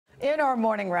In our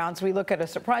morning rounds, we look at a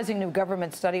surprising new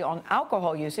government study on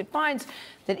alcohol use. It finds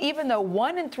that even though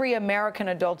 1 in 3 American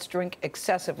adults drink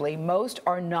excessively, most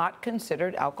are not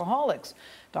considered alcoholics.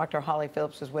 Dr. Holly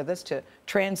Phillips is with us to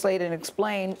translate and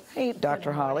explain. Hey,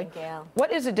 Dr. Holly,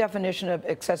 what is the definition of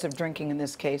excessive drinking in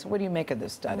this case? What do you make of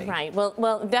this study? Right.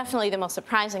 Well, definitely the most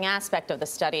surprising aspect of the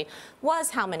study was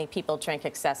how many people drink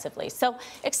excessively. So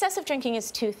excessive drinking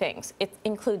is two things. It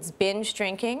includes binge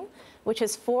drinking, which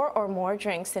is 4 or more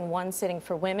drinks in one sitting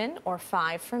for women or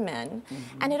 5 for men.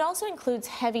 And it also includes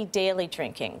heavy daily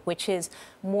drinking, which is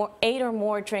 8 or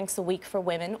more drinks a week for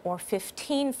women or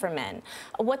 15 for men.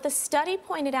 What the study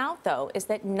pointed out, though, is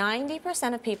that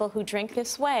 90% of people who drink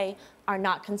this way are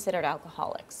not considered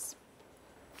alcoholics.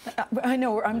 I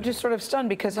know, I'm just sort of stunned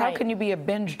because how can you be a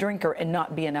binge drinker and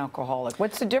not be an alcoholic?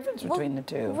 What's the difference between the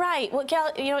two? Right. Well,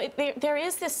 Gal, you know, there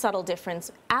is this subtle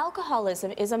difference.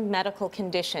 Alcoholism is a medical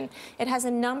condition. It has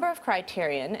a number of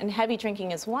criterion, and heavy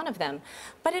drinking is one of them,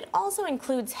 but it also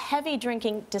includes heavy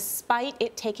drinking despite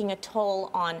it taking a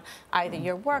toll on either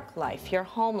your work life, your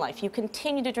home life. You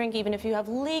continue to drink even if you have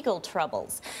legal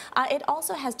troubles. It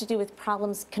also has to do with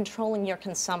problems controlling your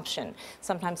consumption.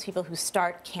 Sometimes people who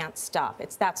start can't stop.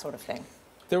 It's that sort of thing.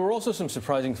 There were also some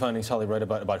surprising findings, Holly, right,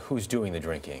 about who's doing the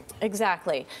drinking.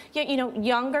 Exactly. You know,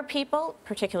 younger people,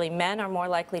 particularly men, are more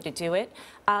likely to do it.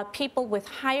 People with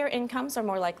higher incomes are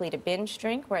more likely to binge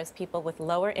drink, whereas people with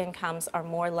lower incomes are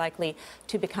more likely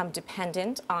to become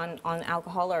dependent on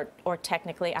alcohol or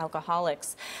technically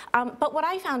alcoholics. But what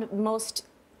I found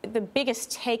the biggest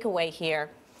takeaway here,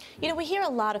 you know, we hear a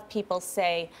lot of people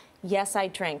say, yes, I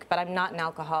drink, but I'm not an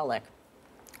alcoholic.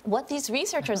 What these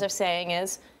researchers are saying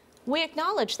is, we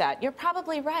acknowledge that. You're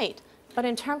probably right. But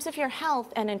in terms of your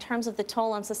health and in terms of the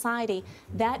toll on society,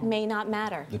 that may not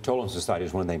matter. The toll on society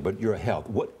is one thing, but your health,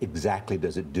 what exactly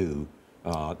does it do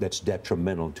that's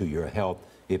detrimental to your health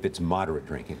if it's moderate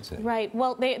drinking, say? Right.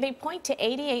 Well, they point to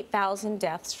 88,000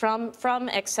 deaths from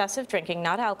excessive drinking,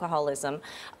 not alcoholism,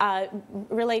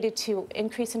 related to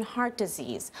increase in heart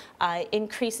disease,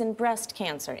 increase in breast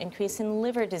cancer, increase in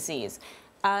liver disease.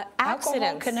 Accidents.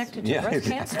 Alcohol connected to breast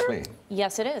cancer?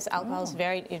 Yes, it is. Alcohol is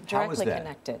very directly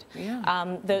connected.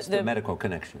 Yeah. The medical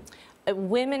connection.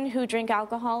 Women who drink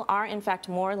alcohol are, in fact,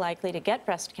 more likely to get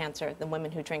breast cancer than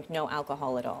women who drink no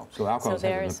alcohol at all. So alcohol has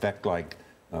an effect like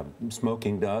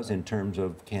smoking does in terms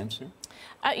of cancer?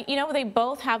 You know, they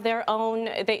both have their own,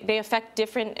 they affect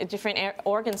different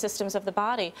organ systems of the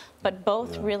body, but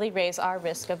both really raise our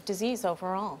risk of disease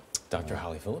overall. Dr.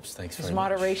 Holly Phillips, thanks very much. Is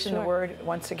moderation the word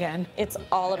once again? It's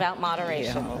all about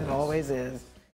moderation. Yeah, it always is.